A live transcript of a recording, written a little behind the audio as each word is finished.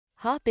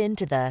Hop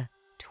into the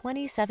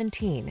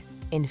 2017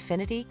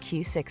 INFINITI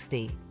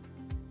Q60.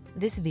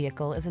 This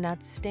vehicle is an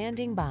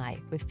outstanding buy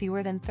with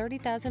fewer than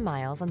 30,000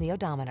 miles on the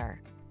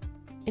odometer.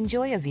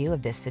 Enjoy a view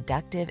of this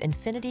seductive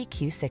INFINITI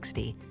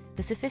Q60,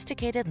 the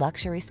sophisticated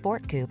luxury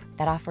sport coupe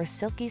that offers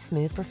silky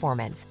smooth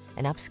performance,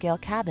 an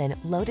upscale cabin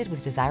loaded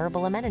with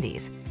desirable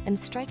amenities, and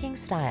striking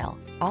style,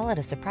 all at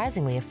a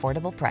surprisingly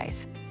affordable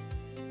price.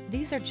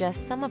 These are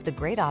just some of the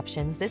great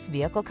options this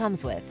vehicle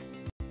comes with: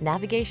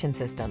 navigation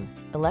system,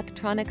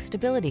 electronic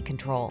stability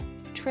control,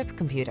 trip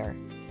computer,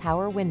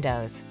 power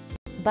windows,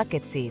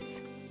 bucket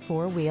seats,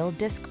 four-wheel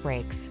disc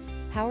brakes,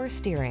 power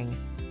steering.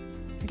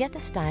 Get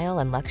the style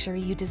and luxury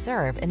you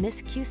deserve in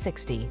this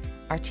Q60.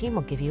 Our team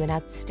will give you an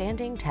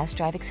outstanding test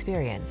drive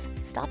experience.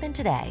 Stop in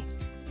today.